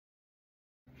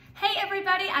Hey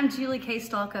everybody, I'm Julie Kay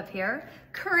Stallcup here.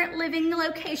 Current living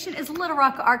location is Little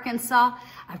Rock, Arkansas.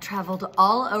 I've traveled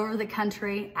all over the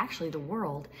country, actually the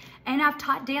world, and I've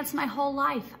taught dance my whole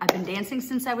life. I've been dancing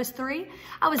since I was 3.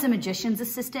 I was a magician's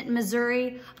assistant in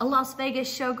Missouri, a Las Vegas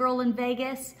showgirl in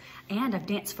Vegas, and I've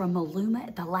danced for Maluma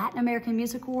at the Latin American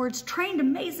Music Awards, trained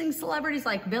amazing celebrities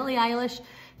like Billie Eilish,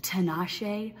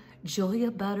 Tinashe, Julia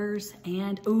Butters,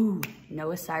 and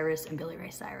Noah Cyrus and Billy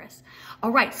Ray Cyrus. All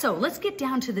right, so let's get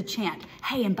down to the chant.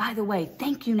 Hey, and by the way,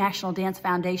 thank you National Dance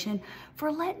Foundation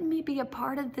for letting me be a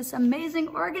part of this amazing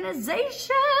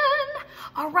organization.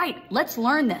 All right, let's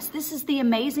learn this. This is the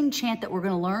amazing chant that we're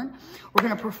gonna learn. We're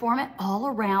gonna perform it all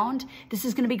around. This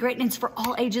is gonna be great, and it's for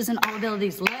all ages and all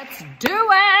abilities. Let's do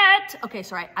it. Okay,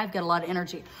 sorry, I've got a lot of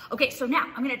energy. Okay, so now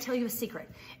I'm gonna tell you a secret.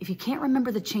 If you can't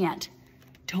remember the chant,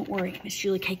 don't worry, Miss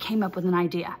Julie Kay came up with an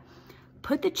idea.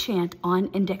 Put the chant on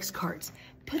index cards.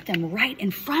 Put them right in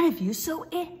front of you so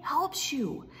it helps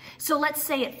you. So let's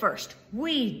say it first.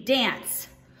 We dance.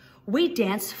 We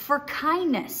dance for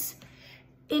kindness,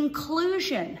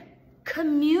 inclusion,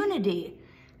 community.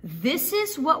 This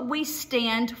is what we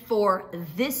stand for.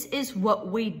 This is what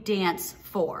we dance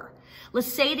for.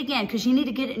 Let's say it again because you need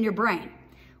to get it in your brain.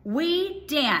 We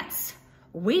dance.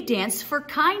 We dance for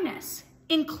kindness,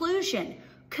 inclusion,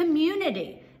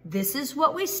 community. This is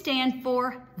what we stand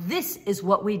for. This is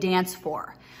what we dance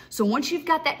for. So once you've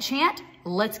got that chant,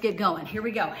 let's get going. Here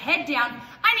we go. Head down.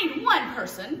 I need one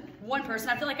person.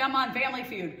 I feel like I'm on Family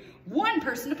Feud. One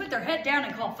person to put their head down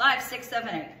and call 5, 6, 7,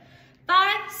 8.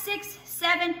 5, 6,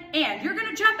 7, and you're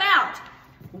gonna jump out.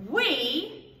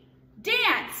 We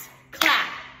dance. Clap,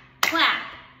 clap.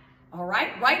 All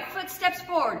right, right foot steps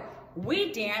forward.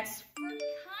 We dance for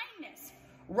kindness.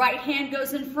 Right hand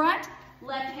goes in front.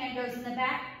 Left hand goes in the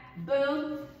back.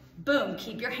 Boom, boom.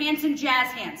 Keep your hands in jazz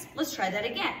hands. Let's try that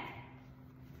again.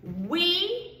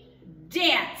 We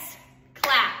dance.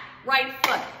 Clap. Right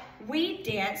foot. We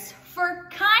dance for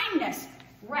kindness.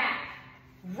 Rap.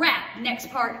 Rap.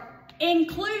 Next part.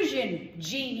 Inclusion.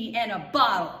 Genie in a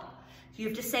bottle. You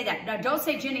have to say that. Now don't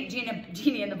say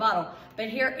genie in the bottle. But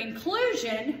here,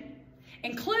 inclusion.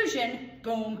 Inclusion.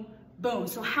 Boom, boom.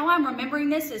 So how I'm remembering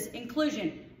this is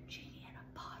inclusion.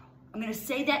 I'm gonna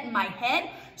say that in my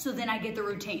head so then I get the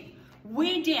routine.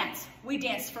 We dance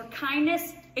for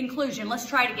kindness, inclusion. Let's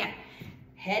try it again.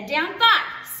 Head down, 5,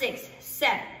 6,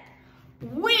 7.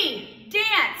 We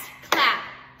dance, clap,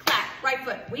 clap, right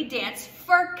foot. We dance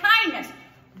for kindness,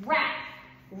 rap,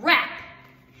 rap.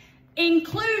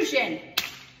 Inclusion,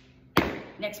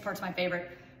 next part's my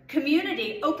favorite.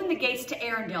 Community, open the gates to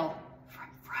Arendelle from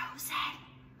Frozen.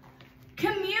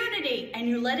 Community, and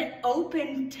you let it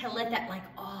open to let that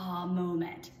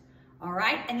moment. All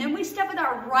right, and then we step with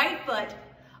our right foot.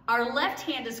 Our left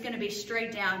hand is gonna be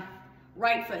straight down,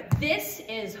 right foot. This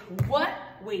is what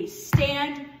we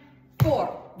stand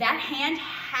for. That hand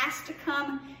has to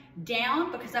come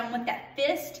down because I want that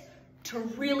fist to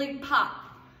really pop.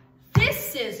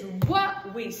 This is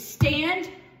what we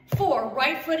stand for.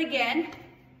 Right foot again.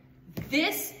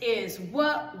 This is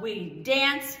what we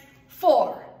dance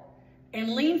for.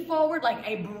 And lean forward like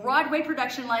a Broadway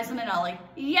production, Liza Minnelli.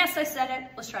 Yes, I said it.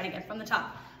 Let's try it again from the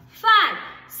top. 5,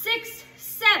 6,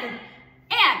 7,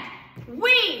 and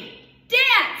we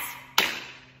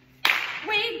dance.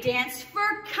 We dance for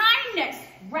kindness.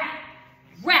 Rap,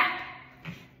 rap.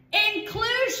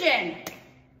 Inclusion.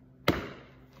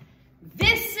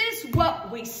 This is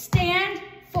what we stand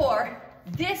for.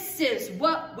 This is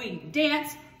what we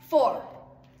dance for.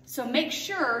 So make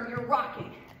sure you're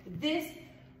rocking this.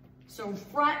 So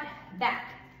front,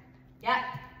 back. Yep.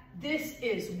 This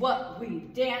is what we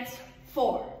dance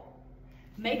for.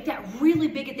 Make that really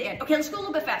big at the end. Okay, let's go a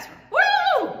little bit faster.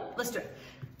 Woo! Let's do it.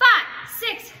 5,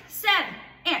 6, 7,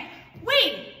 and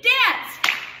we dance.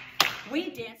 We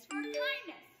dance for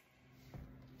kindness.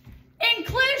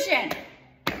 Inclusion.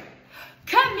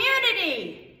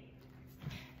 Community.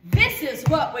 This is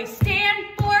what we stand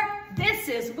for. This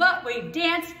is what we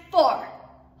dance for.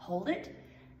 Hold it.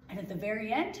 And at the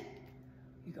very end,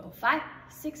 you go 5,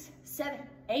 6, 7,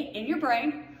 8 in your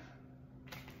brain,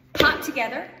 pop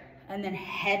together, and then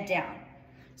head down.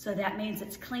 So that means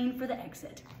it's clean for the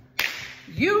exit.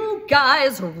 You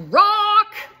guys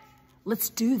rock! Let's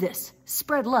do this.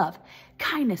 Spread love,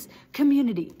 kindness,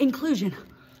 community, inclusion,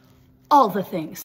 all the things.